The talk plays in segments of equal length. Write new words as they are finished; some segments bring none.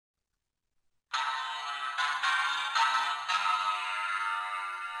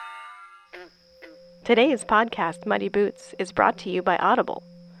Today's podcast, Muddy Boots, is brought to you by Audible.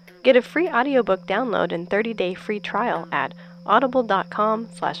 Get a free audiobook download and 30-day free trial at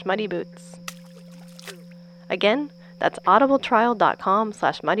audible.com/muddyboots. Again, that's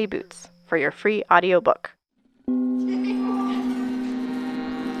audibletrial.com/muddyboots for your free audiobook.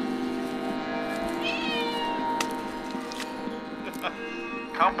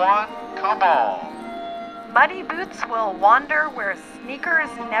 Come on, come on. Muddy boots will wander where sneakers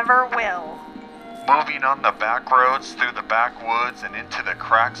never will. Moving on the back roads, through the backwoods, and into the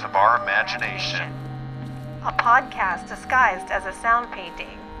cracks of our imagination. A podcast disguised as a sound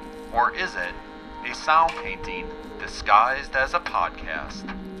painting. Or is it a sound painting disguised as a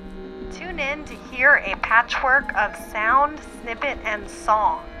podcast? Tune in to hear a patchwork of sound, snippet, and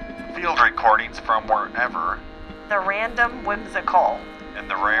song. Field recordings from wherever. The random whimsical. And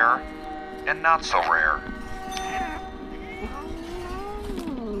the rare and not so rare.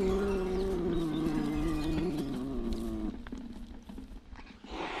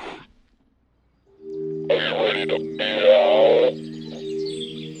 Are you ready to meow?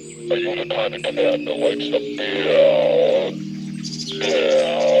 Are you the kind of cat that likes to meow?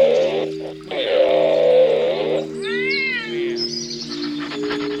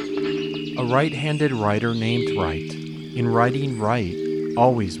 A right-handed writer named Wright, in writing right,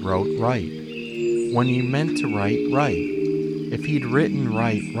 always wrote right. When he meant to write right, if he'd written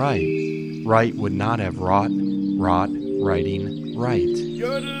right, Wright would not have wrought, writing right.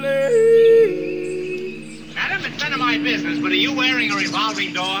 Madam, it's none of my business, but are you wearing a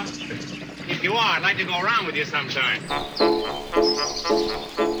revolving door? If you are, I'd like to go around with you sometime.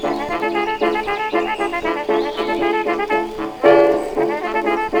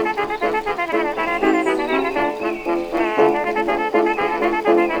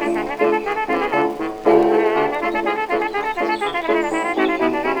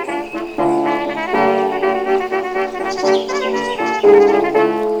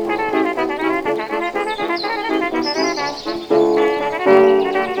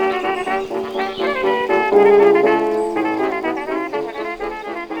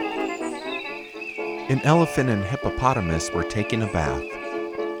 An elephant and hippopotamus were taking a bath.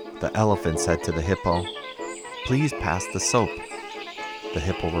 The elephant said to the hippo, "Please pass the soap." The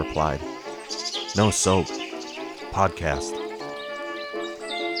hippo replied, "No soap. Podcast."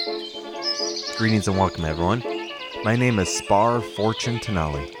 Greetings and welcome, everyone. My name is Spar Fortune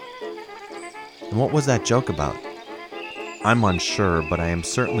Tenali. And what was that joke about? I'm unsure, but I am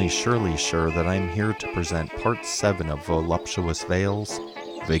surely sure that I am here to present Part 7 of Voluptuous Veil's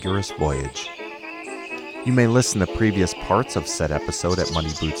Vigorous Voyage. You may listen to previous parts of said episode at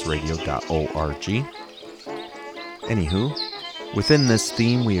muddybootsradio.org. Anywho, within this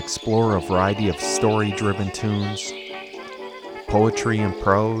theme we explore a variety of story-driven tunes, poetry and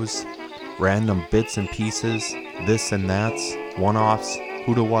prose, random bits and pieces, this and that's, one-offs,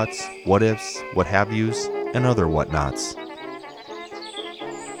 who-to-whats, what-ifs, what-have-yous, and other whatnots.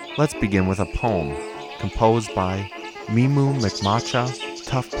 Let's begin with a poem composed by Mimu McMacha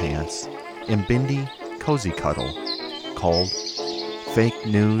Tough Pants and Bindi Cozy Cuddle, called Fake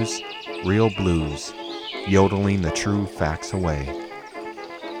News, Real Blues, Yodeling the True Facts Away.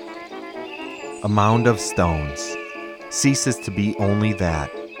 A mound of stones ceases to be only that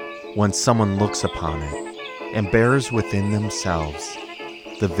when someone looks upon it and bears within themselves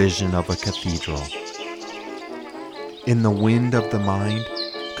the vision of a cathedral. In the wind of the mind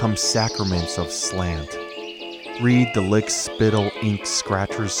come sacraments of slant. Read the lick spittle ink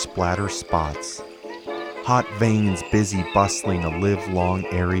scratchers splatter spots. Hot veins busy bustling a livelong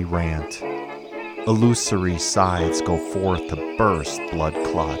airy rant. Illusory sides go forth to burst blood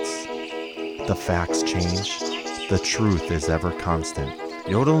clots. The facts change, the truth is ever constant.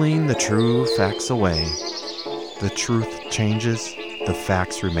 Yodeling the true facts away. The truth changes, the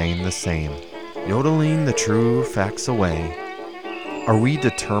facts remain the same. Yodeling the true facts away. Are we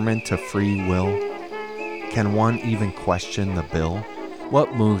determined to free will? Can one even question the bill?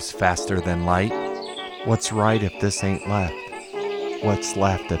 What moves faster than light? What's right if this ain't left? What's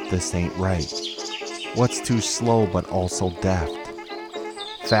left if this ain't right? What's too slow but also deft?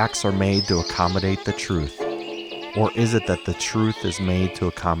 Facts are made to accommodate the truth. Or is it that the truth is made to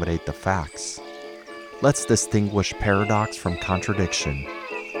accommodate the facts? Let's distinguish paradox from contradiction.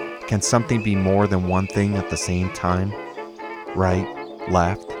 Can something be more than one thing at the same time? Right,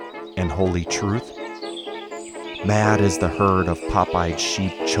 left, and holy truth? Mad is the herd of pop-eyed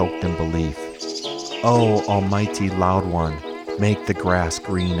sheep choked in belief. Oh, almighty loud one, make the grass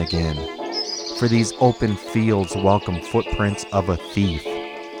green again. For these open fields welcome footprints of a thief.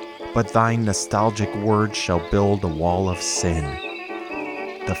 But thine nostalgic words shall build a wall of sin.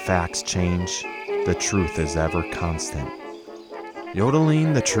 The facts change, the truth is ever constant.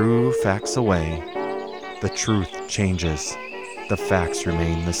 Yodeling the true facts away, the truth changes, the facts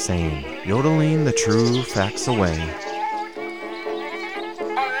remain the same. Yodeling the true facts away.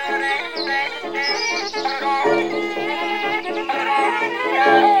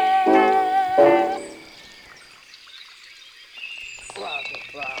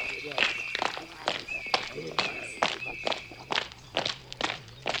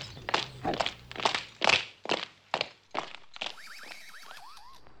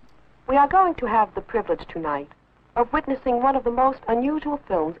 We are going to have the privilege tonight of witnessing one of the most unusual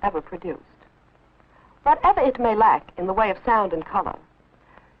films ever produced. Whatever it may lack in the way of sound and color,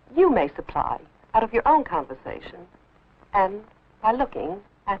 you may supply out of your own conversation and by looking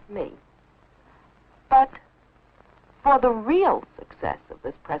at me. But for the real success of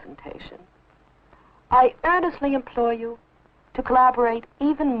this presentation, I earnestly implore you to collaborate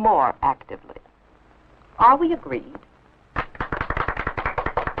even more actively. Are we agreed?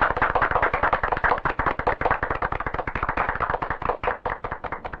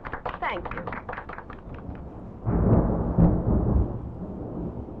 Thank you.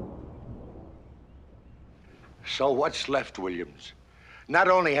 So what's left, Williams? Not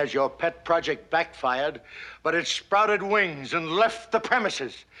only has your pet project backfired, but it's sprouted wings and left the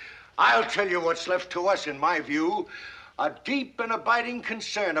premises. I'll tell you what's left to us, in my view, a deep and abiding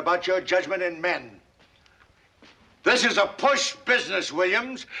concern about your judgment in men. This is a push business,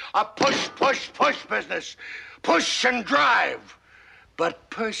 Williams. A push business. Push and drive. But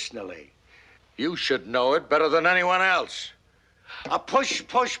personally, you should know it better than anyone else. A push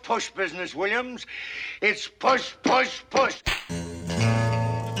business, Williams. It's push.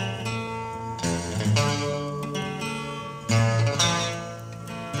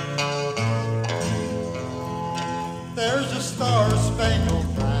 There's a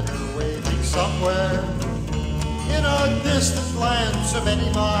star-spangled banner waving somewhere in a distant land so many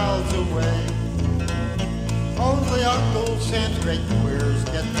miles away. Only Uncle Sam's great queers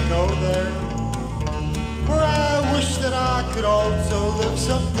get to go there, where I wish that I could also live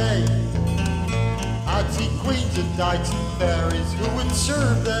someday. I'd see queens and dykes and fairies who would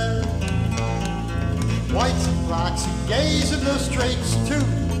serve there, whites and blacks and gays and the straights too.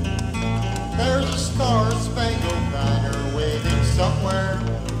 There's a star-spangled banner waving somewhere,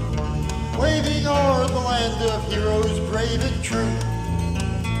 waving o'er the land of heroes brave and true.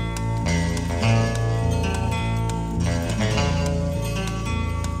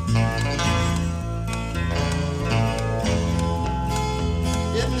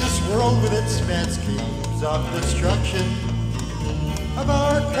 In this world with its mad schemes of destruction of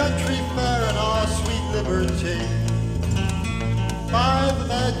our country fair and our sweet liberty, by the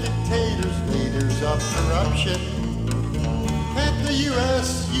mad dictators, leaders of corruption, can't the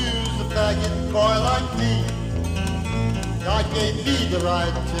U.S. use a faggot boy like me? God gave me the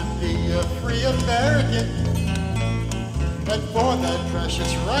right to be a free American, and for that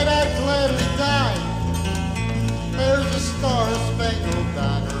precious right I'd gladly die. There's a star-spangled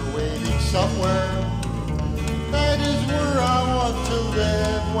banner waving somewhere, that is where I want to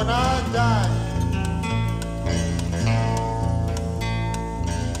live when I die.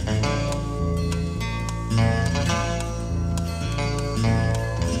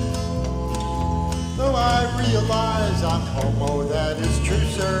 Though I realize I'm homo, that is true,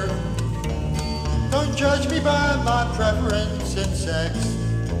 sir. Don't judge me by my preference in sex.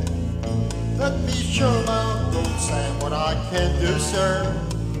 Let me show my Uncle Sam what I can do, sir.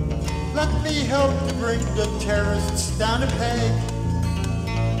 Let me help to bring the terrorists down a peg.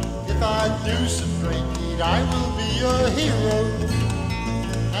 If I do some great deed, I will be a hero.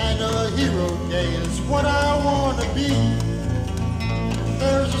 And a hero gay is what I want to be.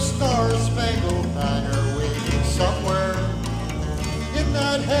 There's a star-spangled banner waving somewhere. In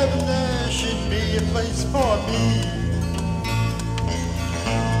that heaven there should be a place for me.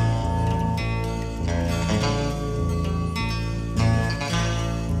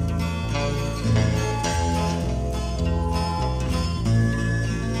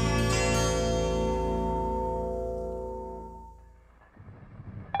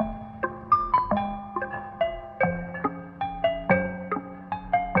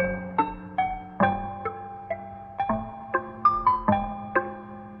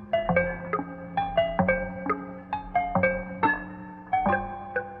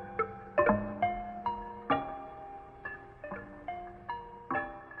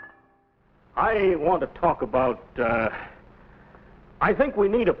 I want to talk about, I think we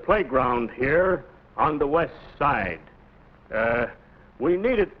need a playground here on the west side. We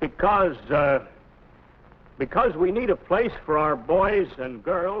need it because we need a place for our boys and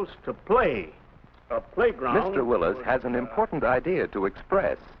girls to play. A playground... Mr. Willis has an important idea to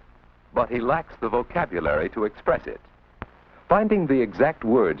express, but he lacks the vocabulary to express it. Finding the exact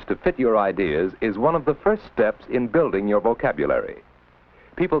words to fit your ideas is one of the first steps in building your vocabulary.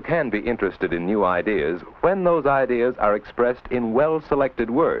 People can be interested in new ideas when those ideas are expressed in well-selected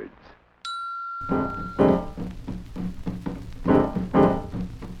words.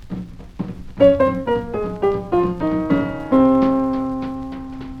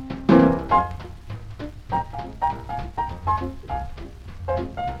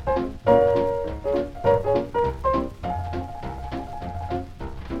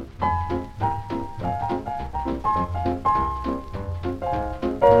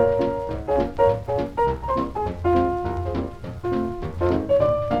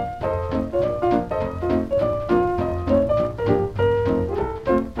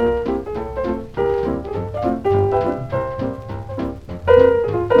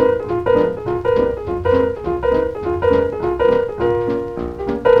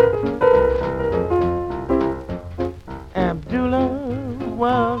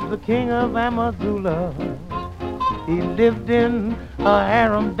 King of Amazula. He lived in a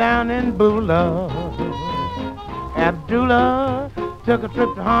harem down in Bula. Abdullah took a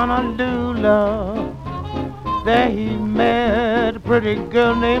trip to Honolulu. There he met a pretty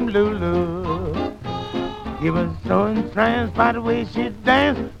girl named Lulu. He was so entranced by the way she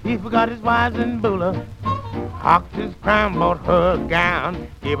danced, he forgot his wives in Bula. Hocked his crown, bought her a gown,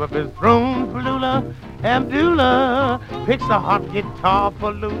 gave up his throne for Lula. Abdullah picks a hot guitar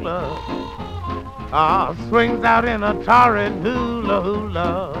for Lula. Swings out in a torrid hula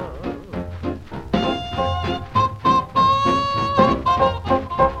hula.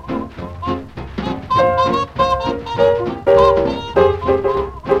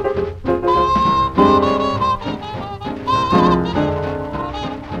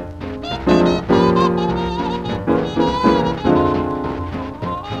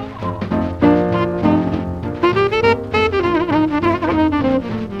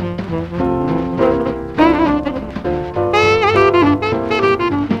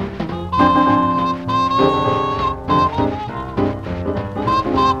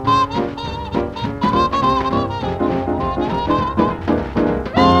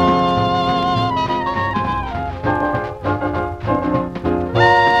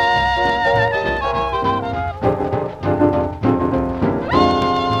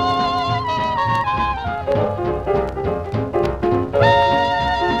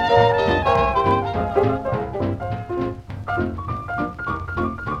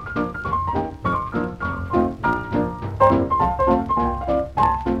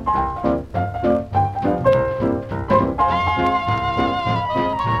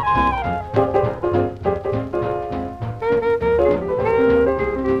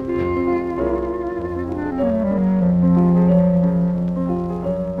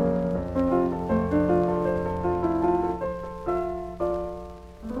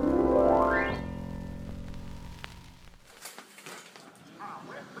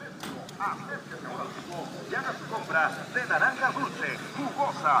 De naranja dulce,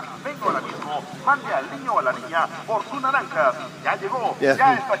 jugosa. Venga ahora mismo, mande al niño o a la niña por sus naranjas. Ya llegó, ya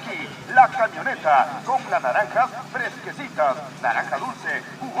está aquí, la camioneta con las naranjas fresquecitas. Naranja dulce,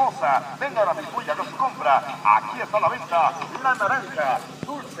 jugosa. Venga ahora mismo y haga su compra. Aquí está a la venta la naranja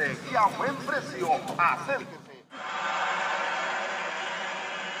dulce y a buen precio. Acérquese.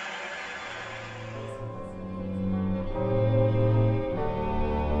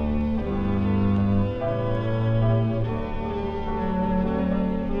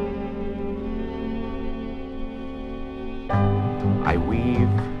 I weave,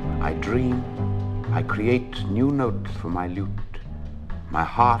 I dream, I create new notes for my lute, my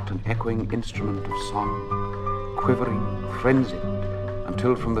heart an echoing instrument of song, quivering, frenzied,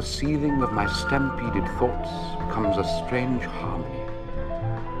 until from the seething of my stampeded thoughts comes a strange harmony,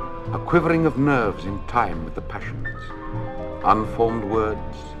 a quivering of nerves in time with the passions, unformed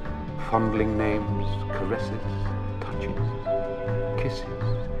words, fondling names, caresses, touches, kisses,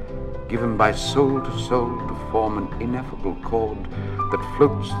 given by soul to form an ineffable chord that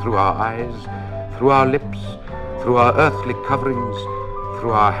floats through our eyes, through our lips, through our earthly coverings,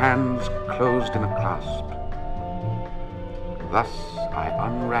 through our hands closed in a clasp. Thus I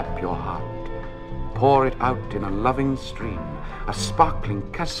unwrap your heart, pour it out in a loving stream, a sparkling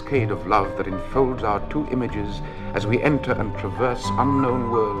cascade of love that enfolds our two images as we enter and traverse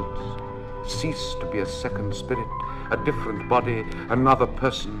unknown worlds, cease to be a second spirit, a different body, another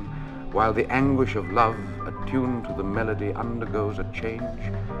person, while the anguish of love, attuned to the melody, undergoes a change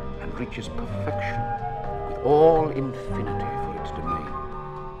and reaches perfection with all infinity for its domain.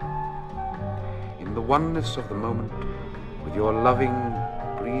 In In the oneness of the moment, with your loving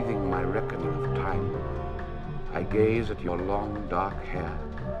breathing my reckoning of time, I gaze at your long dark hair,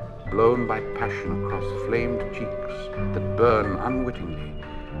 blown by passion across flamed cheeks that burn unwittingly,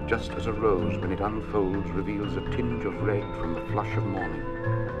 just as a rose when it unfolds reveals a tinge of red from the flush of morning.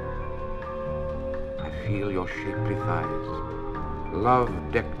 I feel your shapely thighs, love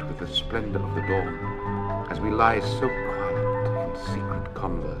decked with the splendor of the dawn, as we lie so quiet in secret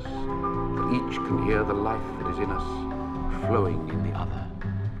converse that each can hear the life that is in us flowing in the other.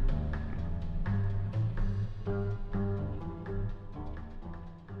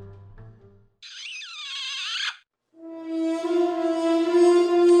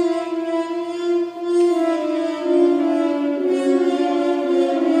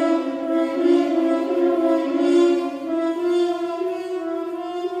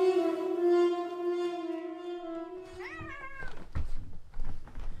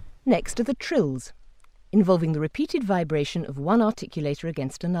 Next are the trills, involving the repeated vibration of one articulator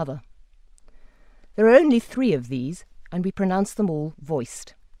against another. There are only 3 of these, and we pronounce them all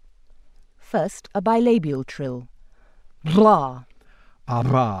voiced. First, a bilabial trill, blah.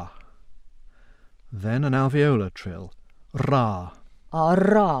 Ara. Then an alveolar trill, ra.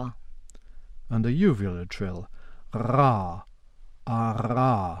 Ara. And a uvular trill, ra.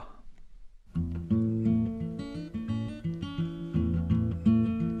 Ara.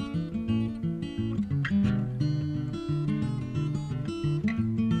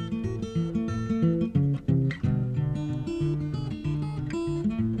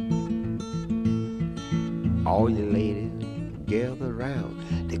 All you ladies gather round,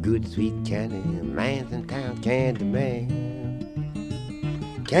 the good sweet candy man's in town, Candy Man,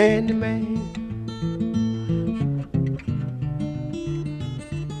 Candy Man.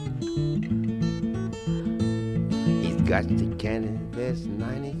 He's got the candy that's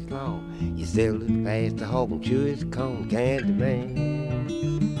 9 inches long. You sell it fast to hog and chew his cone, Candy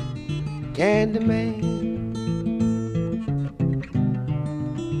Man, Candy Man.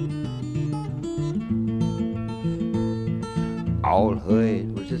 All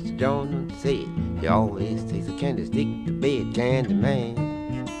heard was just John said, he always takes a candy stick to bed, Candy Man,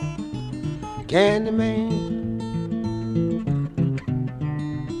 Candy Man.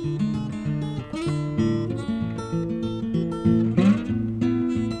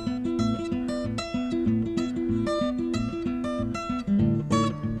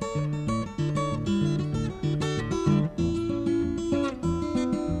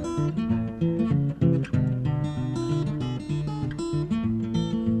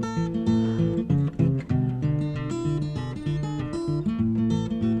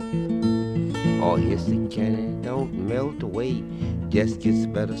 Oh, yes, the candy don't melt away, just gets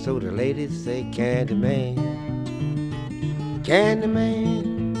better, so the ladies say, Candy Man, Candy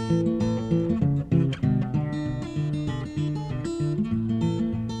Man.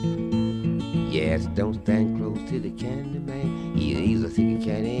 Yes, don't stand close to the Candy Man. He'll easily stick a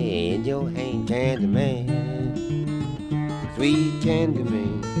candy in your hand, Candy Man, sweet Candy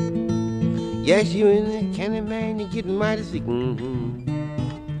Man. Yes, you in the Candy Man, you're getting mighty sick.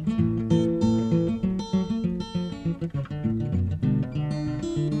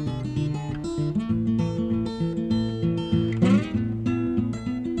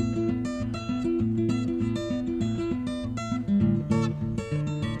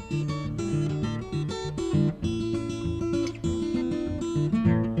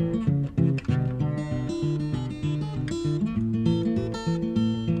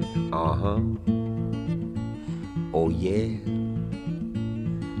 Uh-huh. Oh, yeah.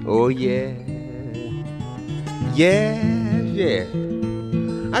 Oh, yeah. Yeah, yeah.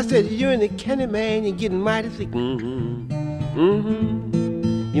 I said, you're in the Candy Man, you're getting mighty sick. Mm-hmm.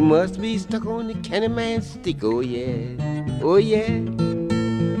 Mm-hmm. You must be stuck on the Candy Man stick. Oh, yeah. Oh, yeah.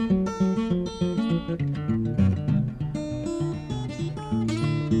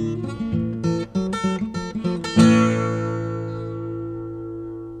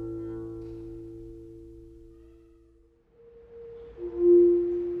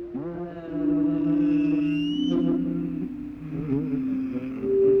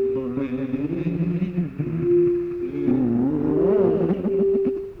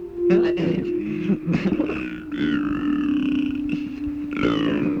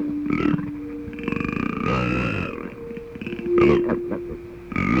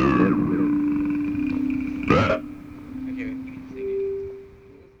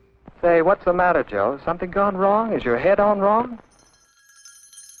 Say, what's the matter, Joe? Something gone wrong? Is your head on wrong?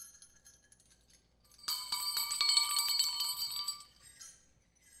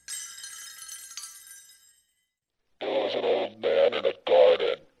 There was an old man in a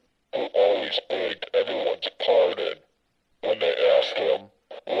garden who always begged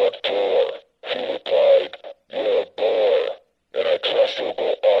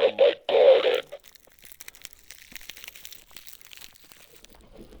honeysuckle out of my garden.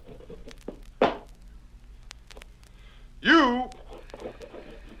 You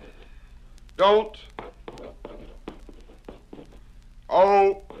don't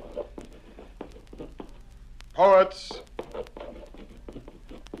owe poets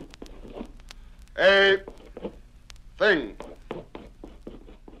a thing.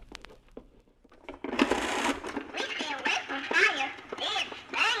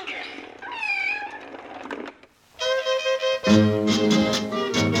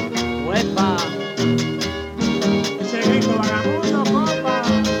 ¡Uepa! Ese grito vagabundo, compa.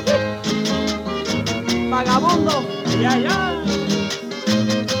 ¡Vagabundo! ¡Ya, ya!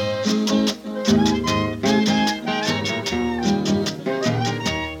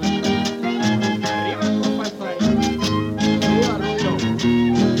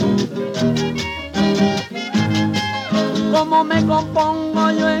 ¿Cómo me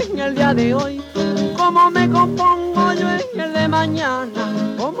compongo yo en el día de hoy? ¿Cómo me compongo yo en el de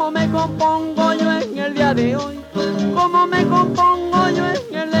mañana? ¿Cómo me compongo yo en el día de hoy? ¿Cómo me compongo yo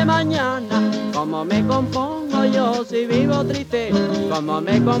en el de mañana? ¿Cómo me compongo yo si vivo triste? ¿Cómo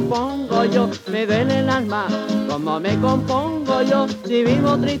me compongo yo? Me duele el alma. ¿Cómo me compongo yo si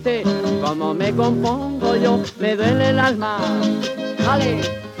vivo triste? ¿Cómo me compongo yo? Me duele el alma. ¡Dale!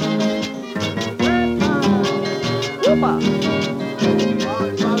 ¡Upa!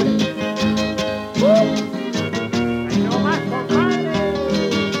 ¡No más, compadre!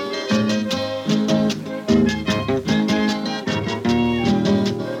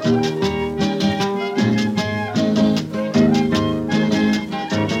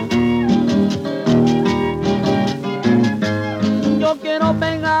 Yo quiero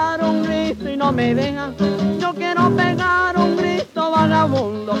pegar un grito y no me dejan. Yo quiero pegar un grito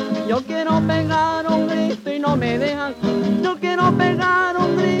vagabundo. Yo quiero pegar un grito y no me dejan. Yo quiero pegar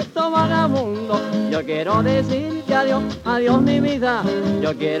un grito vagabundo. Yo quiero decirte adiós, adiós mi vida.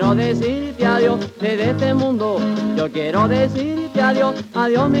 Yo quiero decirte adiós desde este mundo. Yo quiero decirte adiós,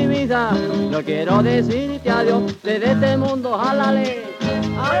 adiós mi vida. Yo quiero decirte adiós desde este mundo. ¡Jálale!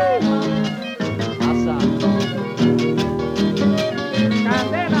 ¡Ay! ¡Pasa!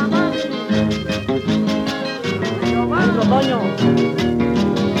 ¡Candela, mami! ¡Nuestro Toño!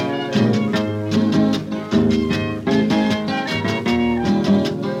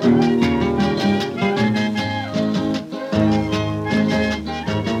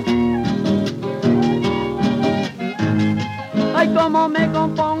 ¿Cómo me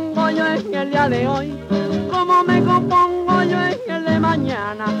compongo yo en el día de hoy? ¿Cómo me compongo yo en el de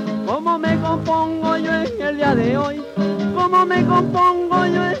mañana? ¿Cómo me compongo yo en el día de hoy? ¿Cómo me compongo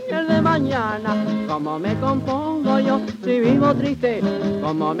yo en el de mañana? ¿Cómo me compongo yo si vivo triste?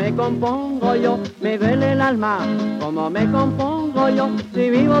 ¿Cómo me compongo yo? Me duele el alma. ¿Cómo me compongo yo si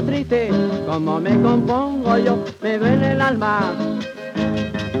vivo triste? ¿Cómo me compongo yo? Me duele el alma.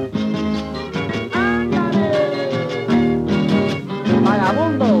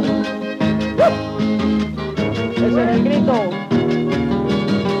 ¡Vagabundo! Ese es el grito.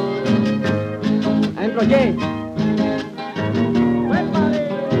 Adentro, Ye.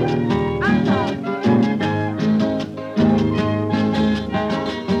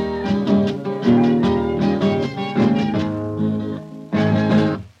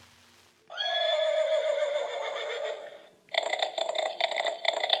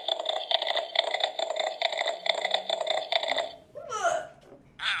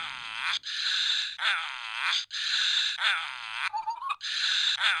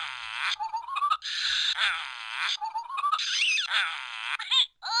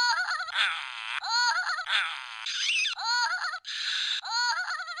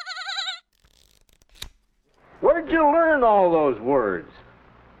 Where'd you learn all those words?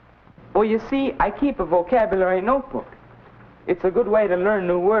 Well, you see, I keep a vocabulary notebook. It's a good way to learn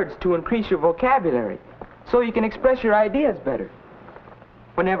new words to increase your vocabulary, so you can express your ideas better.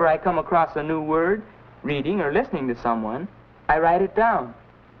 Whenever I come across a new word, reading or listening to someone, I write it down.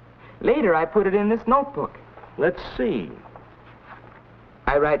 Later, I put it in this notebook. Let's see.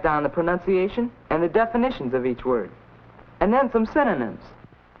 I write down the pronunciation and the definitions of each word, and then some synonyms.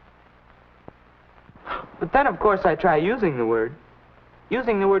 But then, of course, I try using the word.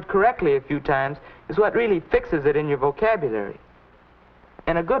 Using the word correctly a few times is what really fixes it in your vocabulary.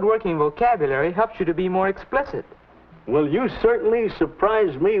 And a good working vocabulary helps you to be more explicit. Well, you certainly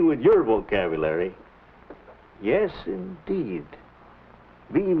surprise me with your vocabulary. Yes, indeed.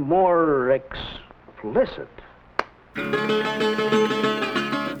 Be more explicit.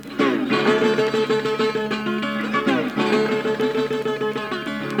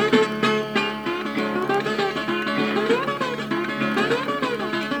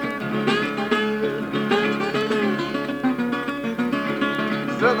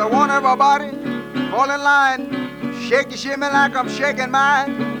 want everybody fall in line. Shake your shimmy like I'm shaking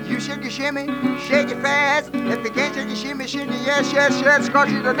mine. You shake your shimmy, shake it fast. If you can't shake your shimmy, shake it yes, yes, yes. Cause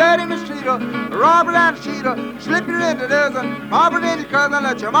she's a dirty mistreater, a robber and a cheater. Slip you in the desert, pop it in your cousin,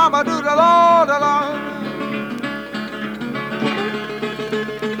 let your mama do the Lord alone.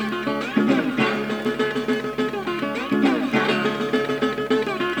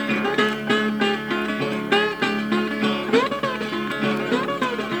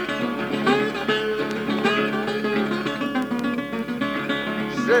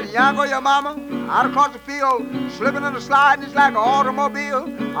 Yango, your mama, out across the field, slipping in the slide, and it's like an automobile.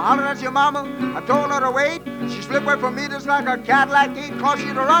 I hollered at your mama, I told her to wait. She slipped away from me just like a Cadillac gate, cause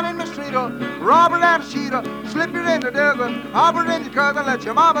she'd run in the street, robber and a cheater, slip it in the desert, harbor in your cousin, let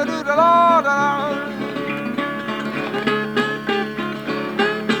your mama do the Lord alone.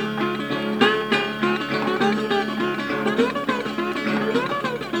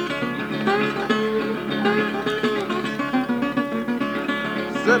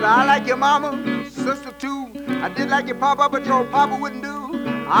 I like your mama, sister too. I did like your papa, but your papa wouldn't do.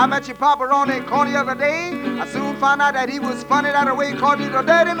 I met your papa on a corner the other day. I soon found out that he was funny that way, cause he's a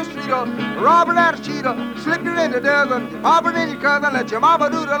dirty mistreater, a robber and a cheater. Slip you in the desert, your papa and your cousin, let your mama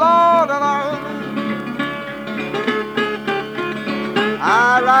do the Lord alone.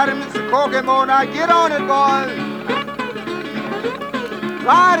 All right, Mr. Kokomo, now get on it, boy.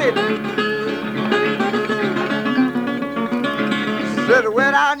 Ride it. Said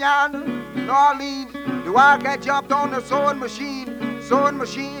way down yonder, New Orleans, the wildcat jumped on the sewing machine,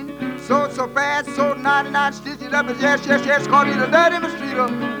 sewed so fast, sewed 99 stitches up his yes, yes, yes, called it a dirty mistreater,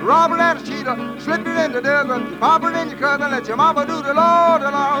 robber and a cheater, slipped it in the desert, your papa and your cousin, let your mama do the Lord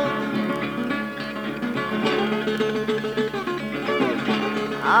alone.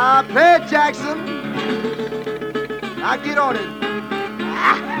 I played Jackson, now get on it.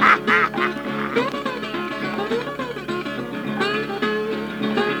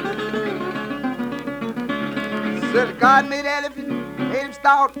 Said God made an elephant, made him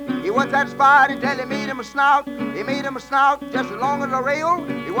stout. He wasn't satisfied until he made him a snout. He made him a snout just as long as a rail.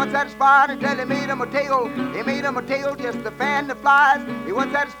 He wasn't satisfied until he made him a tail. He made him a tail just to fan the flies. He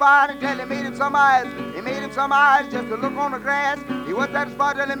wasn't satisfied until he made him some eyes. He made him some eyes just to look on the grass. He wasn't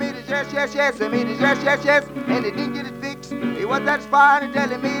satisfied until he made his yes, yes, yes. He made his yes, yes, yes, and he didn't get it fixed. He wasn't satisfied until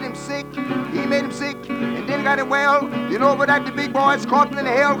he made him sick. He made him sick and then got him well. You know, but that the big boys caught him in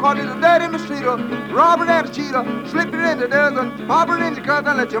the hell, caught him a dirty mistreater, robber and a cheater, slipped it in the desert, papa in your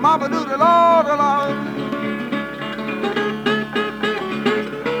cousin, let your mama do the Lord alone.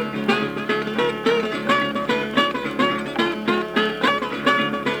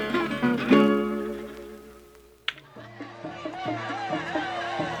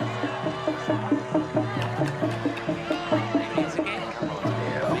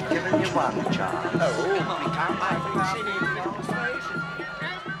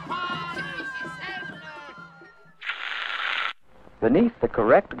 Beneath the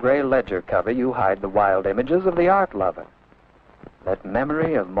correct gray ledger cover, you hide the wild images of the art lover. Let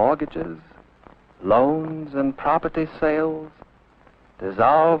memory of mortgages, loans, and property sales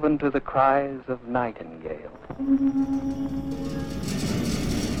dissolve into the cries of nightingale.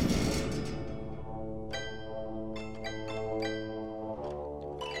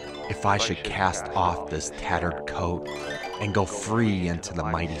 If I should cast off this tattered coat and go free into the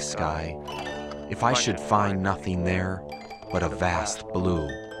mighty sky, if I should find nothing there but a vast blue,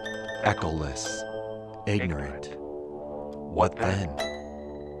 echoless, ignorant, what then?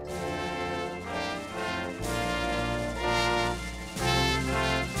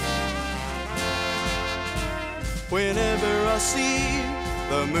 Whenever I see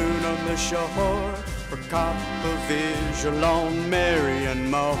the moon on the shore, or copper visual on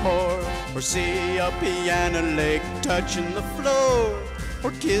Marion Moore, or see a piano leg touching the floor,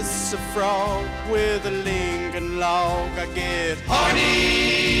 or kiss a frog with a Lincoln log, I get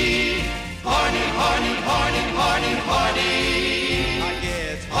horny, horny, horny, horny, horny, horny. I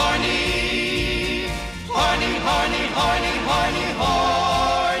get horny, horny, horny, horny, horny,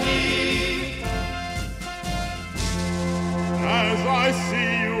 horny. As I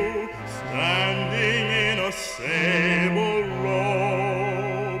see you standing in a sable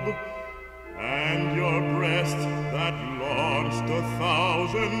robe, and your breast that launched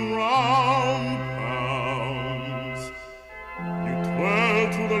 1,000 round pounds, you twirl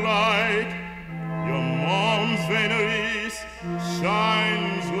to the light, your mom's veneries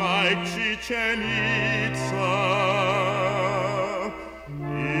shines like Chichen Itza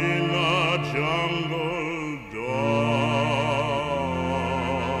in a jungle dawn.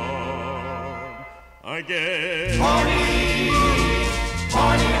 I get horny,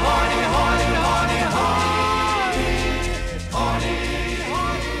 horny, horny.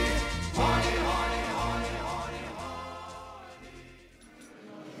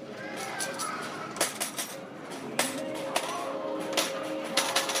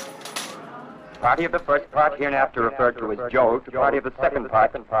 Party of the first part, hereinafter referred to as Joe, to party of the second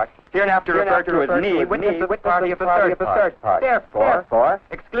part, hereinafter referred to as me, witness of party of the third part. Therefore,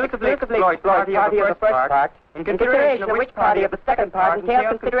 exclusively exploit party of the first part, in consideration of which party of the second part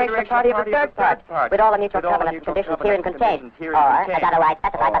entails consideration of party of the third part, with all the mutual covenants and conditions herein contained, or, as otherwise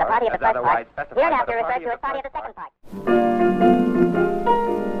specified by the party of the first part, hereinafter referred to as party of the second part.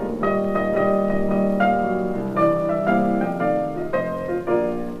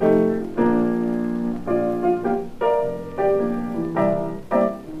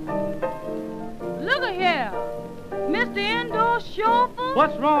 Mr. Indoor Chauffeur?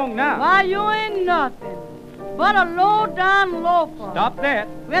 What's wrong now? Why, you ain't nothing but a low-down loafer. Stop that.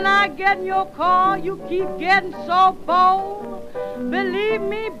 When I get in your car, you keep getting so bold. Believe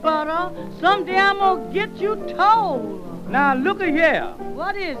me, butter, someday I'm gonna get you told. Now, look here.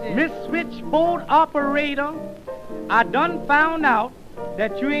 What is it? Miss Switchboard Operator, I done found out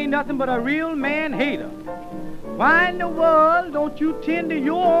that you ain't nothing but a real man-hater. Why in the world don't you tend to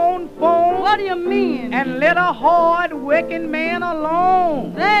your own phone? What do you mean? And let a hard-working man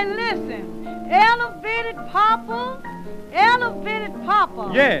alone. Say, listen, elevated papa.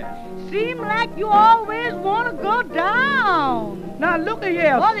 Yeah. Seem like you always want to go down. Now, look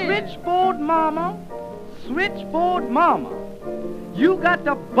here, Switchboard Mama. You got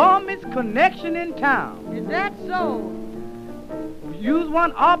the bummest connection in town. Is that so? Use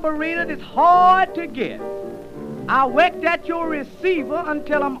one operator that's hard to get. I whacked at your receiver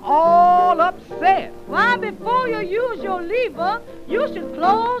until I'm all upset. Why, before you use your lever, you should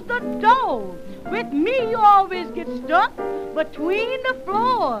close the door. With me, you always get stuck between the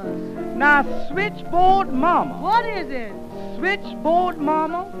floors. Now, Switchboard Mama. What is it? Switchboard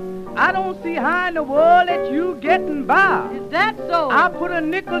Mama, I don't see how in the world that you getting by. Is that so? I put a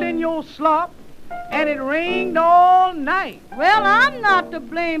nickel in your slop, and it rained all night. Well, I'm not to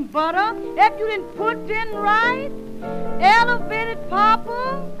blame, butter, if you didn't put in right. Elevated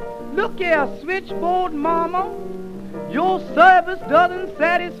papa. Look here, Switchboard Mama. Your service doesn't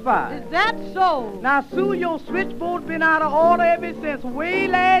satisfy. Is that so? Now, Sue, your switchboard been out of order ever since way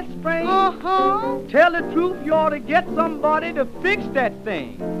last spring. Uh-huh. Tell the truth, you ought to get somebody to fix that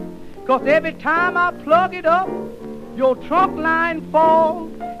thing. 'Cause every time I plug it up, your trunk line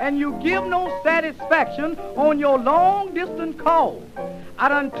falls, and you give no satisfaction on your long-distance call. I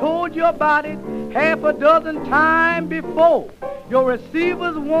done told you about it half a dozen times before. Your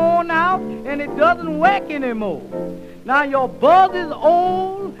receiver's worn out, and it doesn't work anymore. Now your buzz is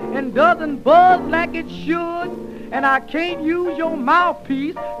old and doesn't buzz like it should, and I can't use your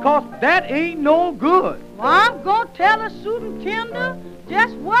mouthpiece 'cause that ain't no good. Well, I'm gonna tell the superintendent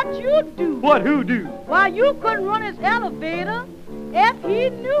just what you do. What who do? Why, you couldn't run his elevator if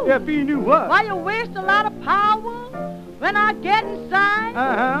he knew. If he knew what? Why, you waste a lot of power when I get inside.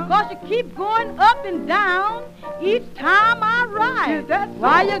 'Cause you keep going up and down each time I ride. Is that so?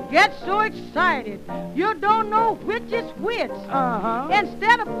 Why, you get so excited, you don't know which is which.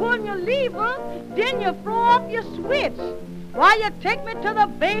 Instead of pulling your lever, then you throw off your switch. Why, you take me to the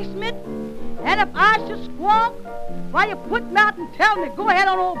basement, and if I should squawk, why, you put me out and tell me, go ahead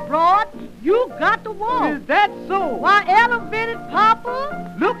on, old broad, you got to walk. Is that so? Why, elevated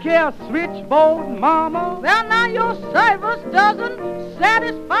papa? Look here, Switchboard Mama. Well, now your service doesn't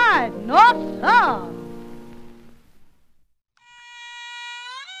satisfy. No, sir.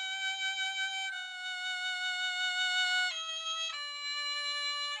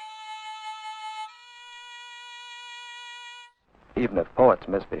 Even if poets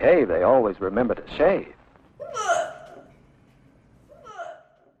misbehave, they always remember to shave.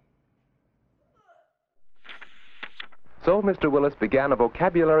 So Mr. Willis began a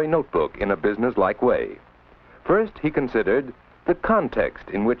vocabulary notebook in a business-like way. First, he considered the context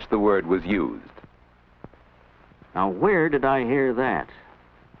in which the word was used. Now, where did I hear that?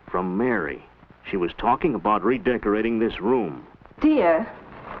 From Mary. She was talking about redecorating this room. Dear,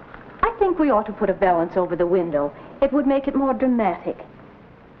 I think we ought to put a valance over the window. It would make it more dramatic.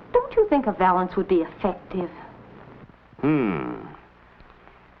 Don't you think a valance would be effective?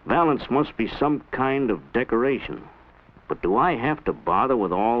 Valance must be some kind of decoration. But do I have to bother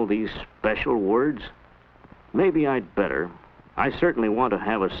with all these special words? Maybe I'd better. I certainly want to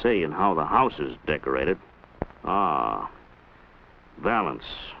have a say in how the house is decorated. Valance.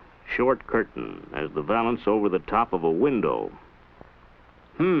 Short curtain, as the valance over the top of a window.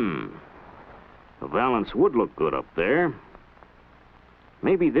 A valance would look good up there.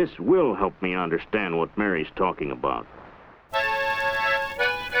 Maybe this will help me understand what Mary's talking about.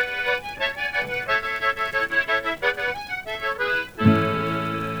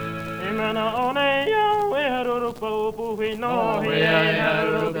 No,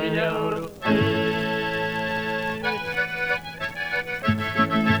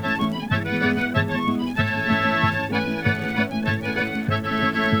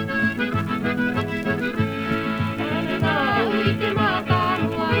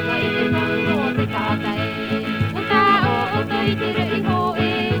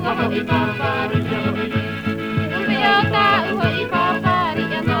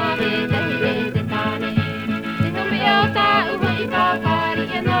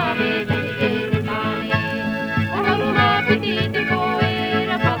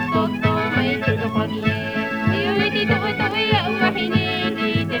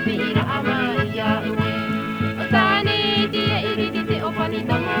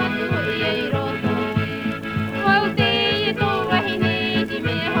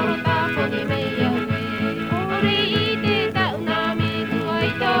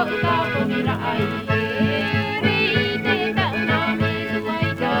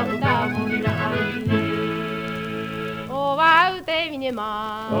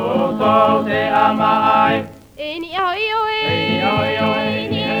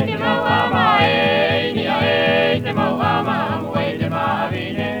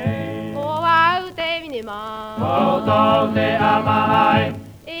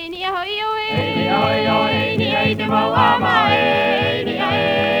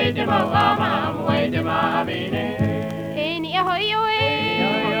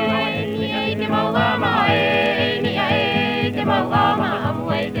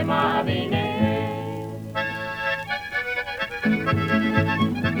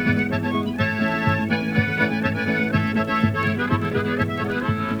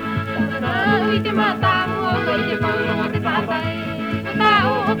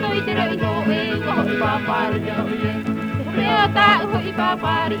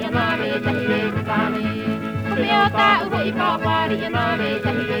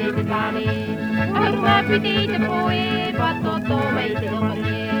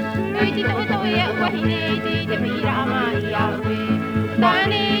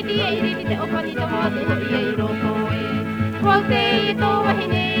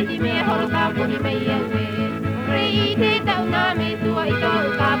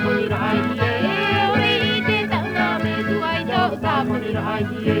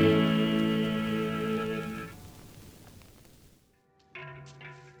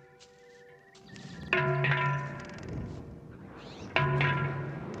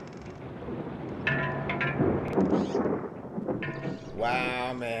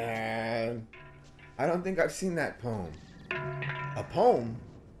 Wow, man. I don't think I've seen that poem. A poem?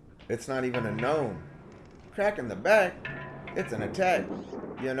 It's not even a gnome. Crack in the back? It's an attack.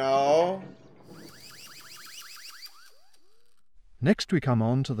 You know? Next we come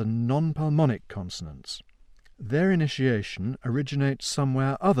on to the non-pulmonic consonants. Their initiation originates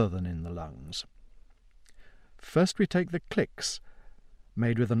somewhere other than in the lungs. First we take the clicks,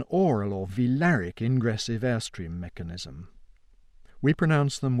 made with an oral or velaric ingressive airstream mechanism. We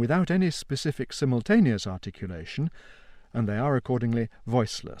pronounce them without any specific simultaneous articulation, and they are accordingly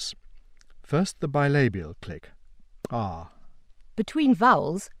voiceless. First the bilabial click, ah. Between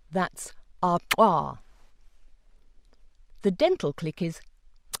vowels, that's ah. The dental click is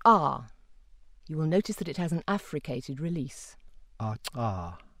ah. You will notice that it has an affricated release.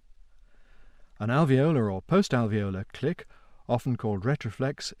 Ah. An alveolar or postalveolar click, often called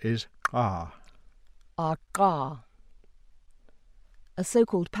retroflex, is ah. Ah. A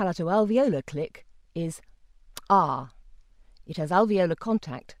so-called palatoalveolar click is ah. It has alveolar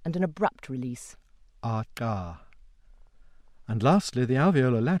contact and an abrupt release. Ah. And lastly, the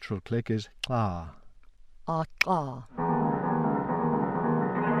alveolar lateral click is ah. Ah.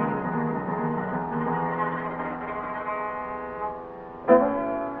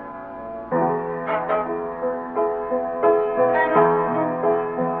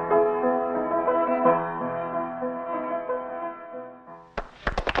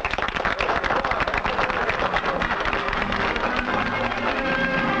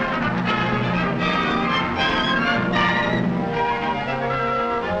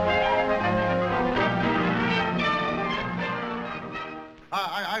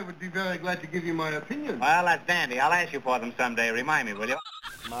 I would be very glad to give you my opinion. Well, that's dandy. I'll ask you for them someday. Remind me, will you?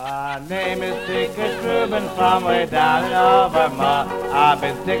 My name is Ticket Reuben from way down in Overmore. I've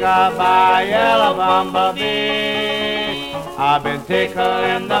been tickled by a yellow bumblebee. I've been tickled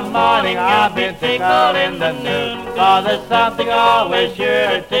in the morning, I've been tickled in the noon. 'Cause there's something always sure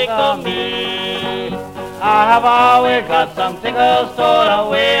to tickle me. I have always got some tickles stored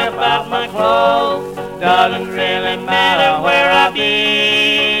away about my clothes. Doesn't really matter where I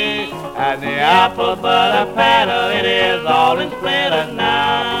be. And the apple butter paddle, it is all in splendor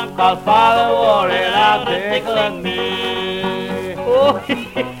now. 'Cause Father wore it out tickling me. Oh,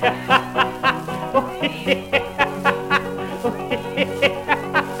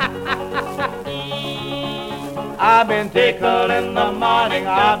 I've been tickled in the morning,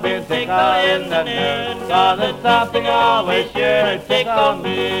 I've been tickled in the noon. 'Cause there's something always sure to tickle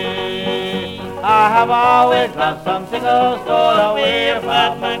me. I have always got some tickles stored away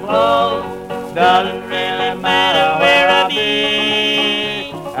about my clothes. Doesn't really matter where I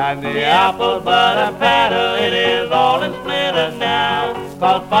be. And the apple butter paddle, it is all in splinters now.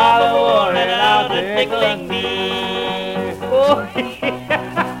 'Cause Father wore it out to tickling me. Oh,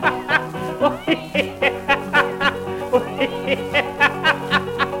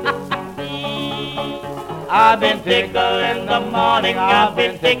 I've been tickled in the morning, I've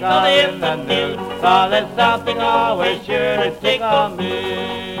been tickled in the noon. 'cause there's something always sure to tickle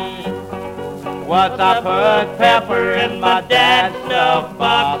me. Once I put pepper in my dad's stuffed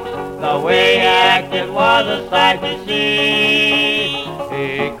box, the way he acted was a sight to see.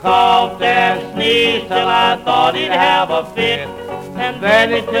 He coughed and sneezed till I thought he'd have a fit, and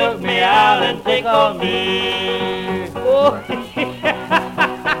then he took me out and tickled me. Oh,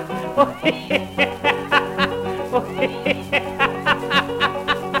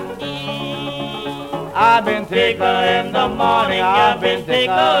 I've been tickled in the morning, I've been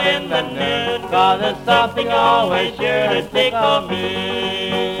tickled in the noon, 'cause there's something always sure to tickle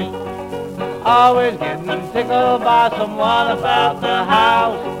me. Always getting tickled by someone about the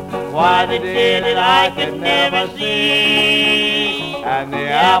house. Why they did it I could never see. And the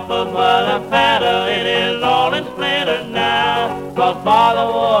apple butter paddle, it is all in splinters now, 'cause Father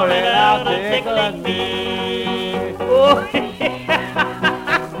wore it out to tickle me. Oh,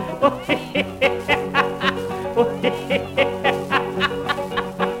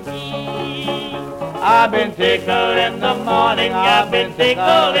 I've been tickled in the morning, I've been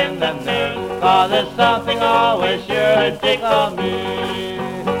tickled in the noon, 'cause there's something always sure to tickle me.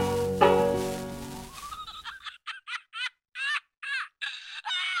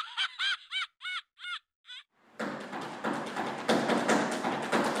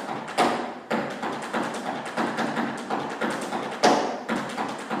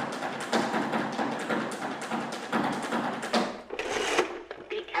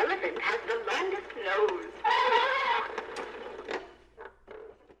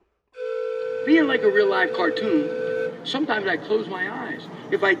 Being like a real live cartoon, sometimes I close my eyes.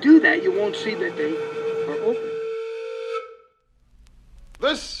 If I do that, you won't see that they are open.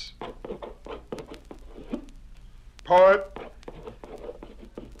 This poet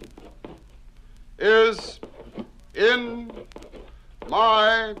is in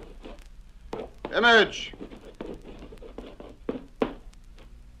my image.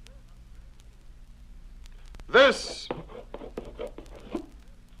 This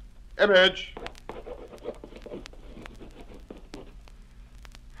image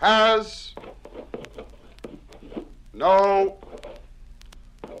has no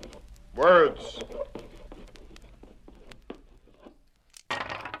words.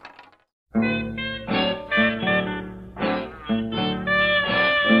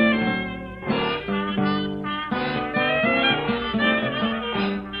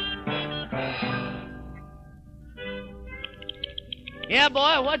 Yeah,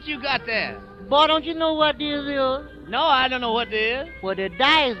 boy, what you got there? Boy, don't you know what this is? No, I don't know what this is. Well, the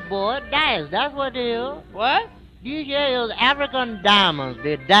dice, boy, dice, that's what it is. What? These here is African diamonds,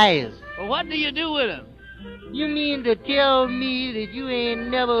 the dice. Well, what do you do with them? You mean to tell me that you ain't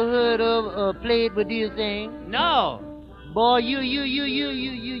never heard of or played with these things? No. Boy, you,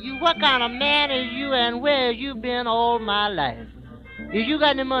 what kind of man is you and where has you been all my life? Is you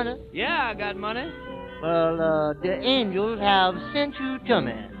got any money? Yeah, I got money. Well, the angels have sent you to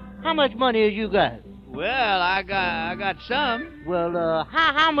me. How much money has you got? Well, I got some. Well,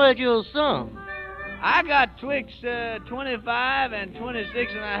 how much is some? I got twixt $25 and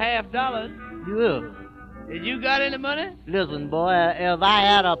 $26.50. Yeah. Did you got any money? Listen, boy, if I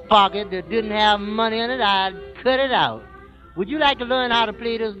had a pocket that didn't have money in it, I'd cut it out. Would you like to learn how to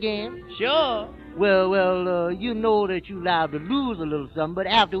play this game? Sure. Well, you know that you're allowed to lose a little something, but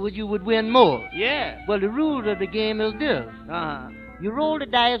afterwards you would win more. Yeah. Well, the rules of the game is this. Uh-huh. You roll the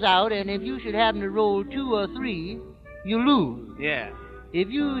dice out, and if you should happen to roll 2 or 3, you lose. Yeah. If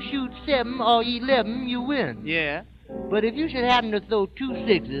you shoot 7 or 11, you win. Yeah. But if you should happen to throw 2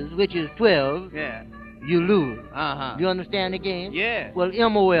 6s, which is 12, yeah, you lose. Uh-huh. You understand the game? Yeah. Well,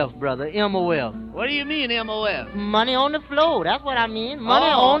 MOF, brother, MOF. What do you mean, MOF? Money on the floor, that's what I mean. Money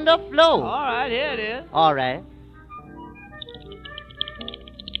on the floor. All right, here it is. All right.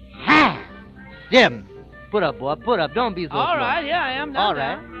 Ha! 7. Put up, boy, put up. Don't be so All slow. right, here I am. All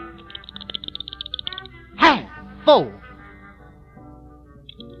right. Ha! 4.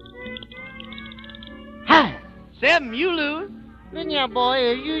 Ha! 7, you lose. Listen here, boy,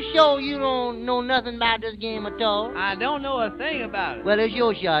 are you sure you don't know nothing about this game at all? I don't know a thing about it. Well, it's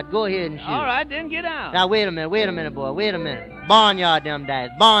your shot. Go ahead and shoot. All right, then get out. Now, wait a minute, boy. Wait a minute. Barnyard them dice.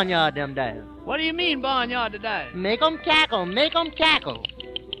 Barnyard them dice. What do you mean, barnyard the dice? Make 'em cackle. Make 'em cackle.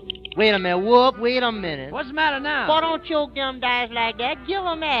 Wait a minute, Whoop. Wait a minute. What's the matter now? Boy, don't choke them dice like that. Give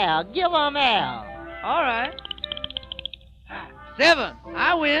 'em air. Give 'em air. All right. 7.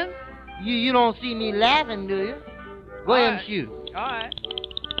 I win. You don't see me laughing, do you? Go ahead and shoot. All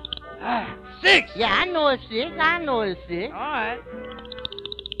right. 6. Yeah, I know it's 6. I know it's 6. All right.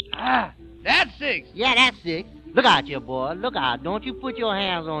 That's 6. Yeah, that's 6. Look out, you boy. Look out. Don't you put your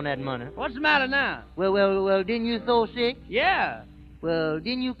hands on that money. What's the matter now? Well, didn't you throw 6? Yeah. Well,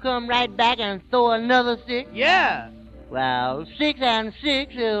 didn't you come right back and throw another 6? Yeah. Well, 6 and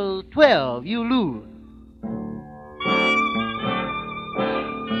 6 is 12. You lose.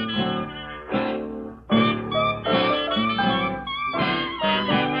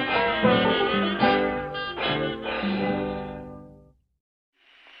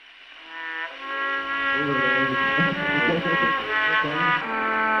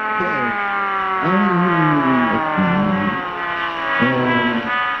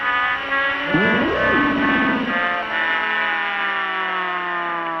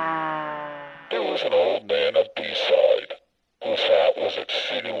 There was an old man of B-side, whose hat was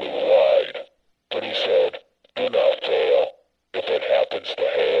exceedingly wide, but he said, "Do not fail, if it happens to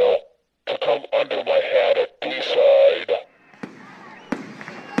hail, to come under my hat at B-side."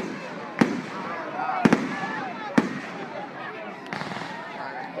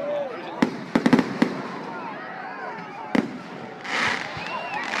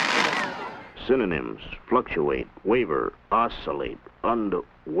 Synonyms: fluctuate, waver, oscillate,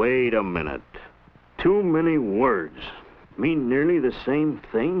 Wait a minute. Too many words. Mean nearly the same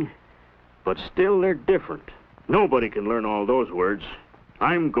thing, but still they're different. Nobody can learn all those words.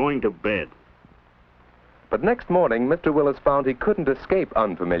 I'm going to bed. But next morning, Mr. Willis found he couldn't escape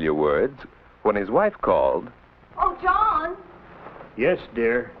unfamiliar words when his wife called. Oh, John, Yes,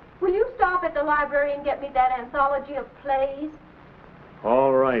 dear. will you stop at the library and get me that anthology of plays?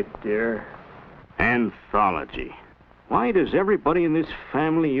 All right, dear. Anthology. Why does everybody in this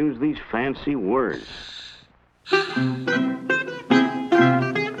family use these fancy words?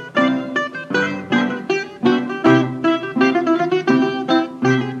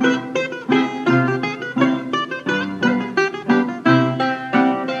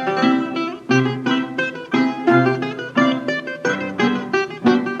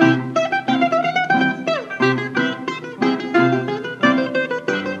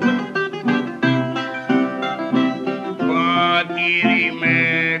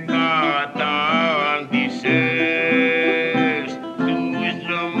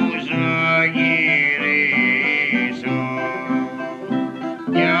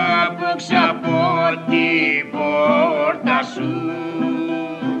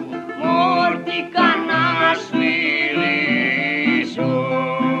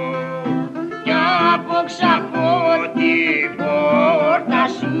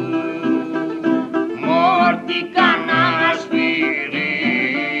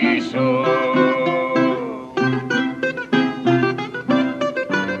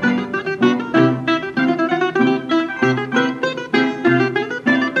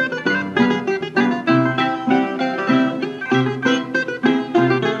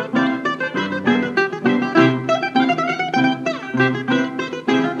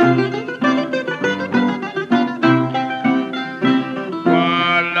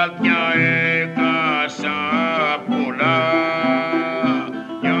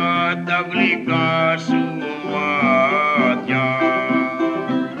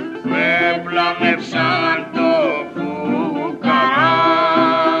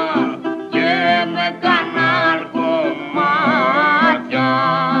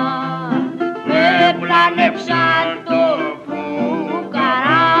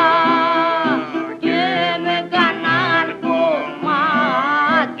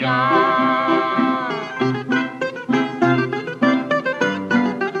 John.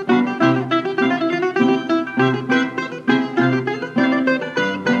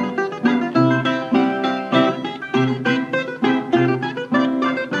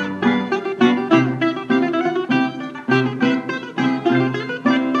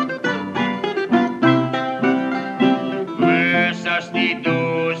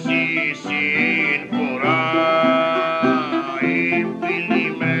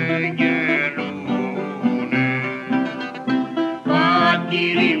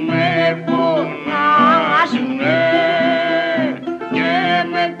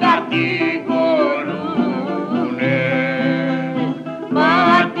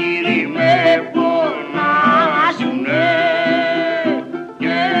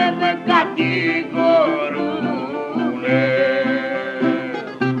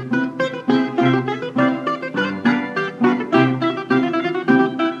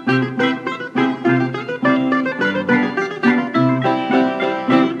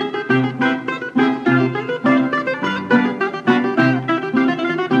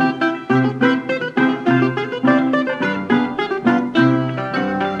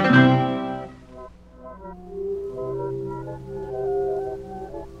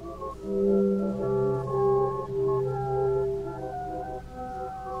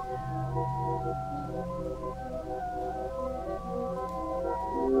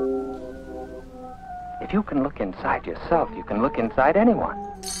 If you can look inside yourself, you can look inside anyone.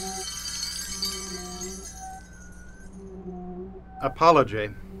 Apology.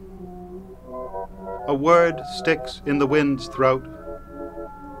 A word sticks in the wind's throat.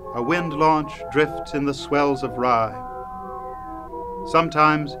 A wind launch drifts in the swells of rye.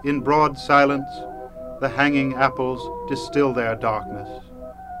 Sometimes, in broad silence, the hanging apples distill their darkness.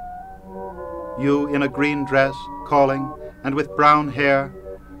 You in a green dress, calling, and with brown hair,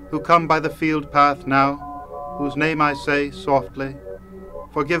 who come by the field path now, whose name I say softly,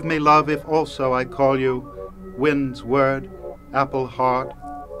 forgive me, love, if also I call you wind's word, apple heart,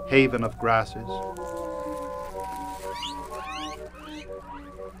 haven of grasses.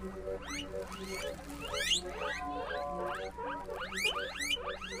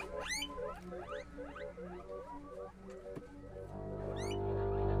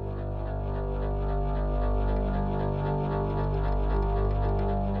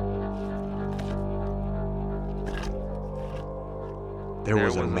 There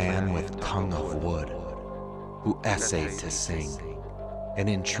was a man with tongue of wood who essayed to sing, and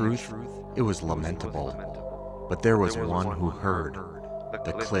in truth it was lamentable. But there was one who heard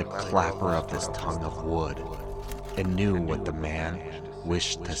the clip-clapper of this tongue of wood and knew what the man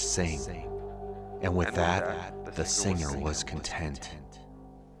wished to sing, and with that the singer was content.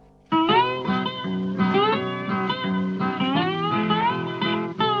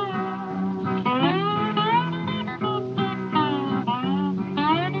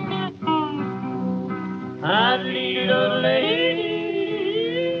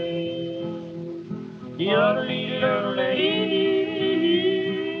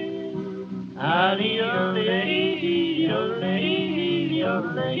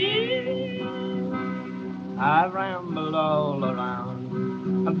 I rambled all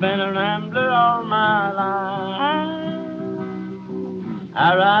around. I've been a rambler all my life.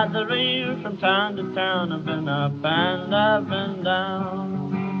 I ride the rail from town to town. I've been up and I've been down.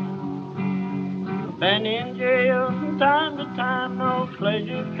 I've been in jail from time to time. No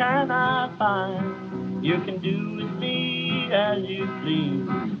pleasure can I find. You can do with me as you please.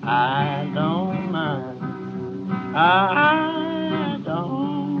 I don't mind. I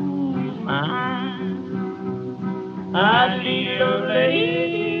don't mind.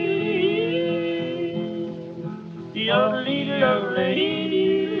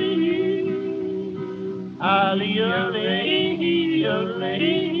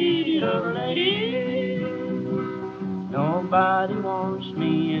 Nobody wants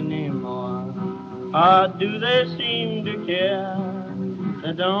me anymore, or do they seem to care?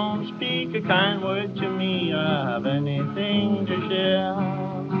 They don't speak a kind word to me or have anything to share.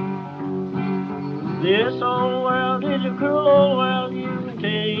 This old world is a cruel old world, you can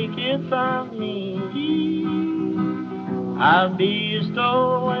take it from me. I'll be a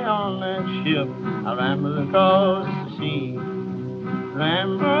stowaway on that ship, I'll ramble across the sea.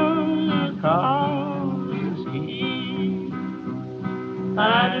 Ramble across the sea.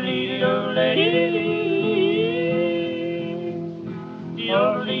 I-de-dee-dee-do-lady,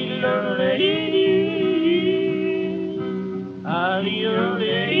 dee-do-dee-do-lady,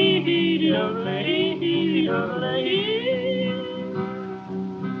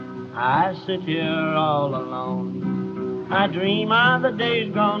 I sit here all alone. I dream of the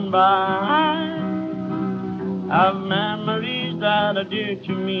days gone by, of memories that are dear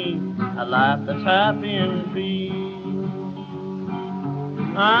to me, a life that's happy and free.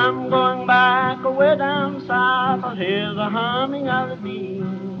 I'm going back away down south. I'll hear the humming of the bees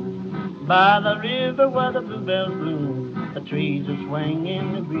by the river where the bluebells bloom. The trees are swaying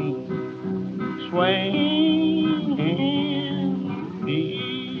in the breeze, swaying in the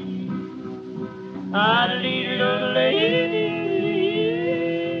breeze. I-de-dee-do-lady,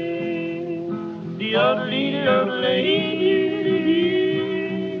 dee-do-dee-do-lady,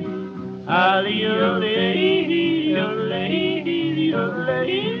 I-de-dee-do-lady.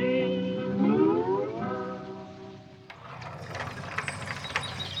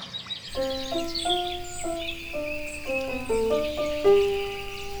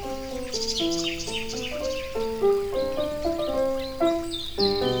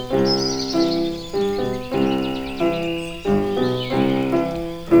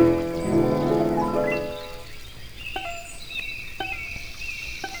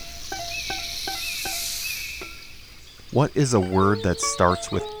 What is a word that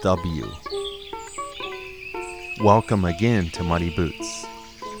starts with W? Welcome again to Muddy Boots.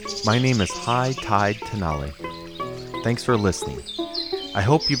 My name is High Tide Tenali. Thanks for listening. I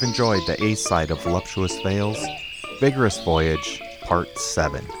hope you've enjoyed the A side of Voluptuous Veils, Vigorous Voyage, Part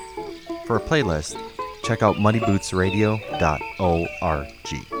 7. For a playlist, check out muddybootsradio.org.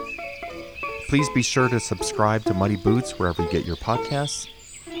 Please be sure to subscribe to Muddy Boots wherever you get your podcasts,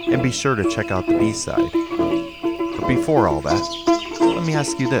 and be sure to check out the B-side. But before all that, let me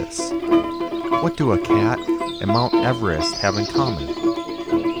ask you this. What do a cat and Mount Everest have in common?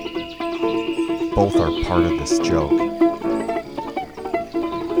 Both are part of this joke.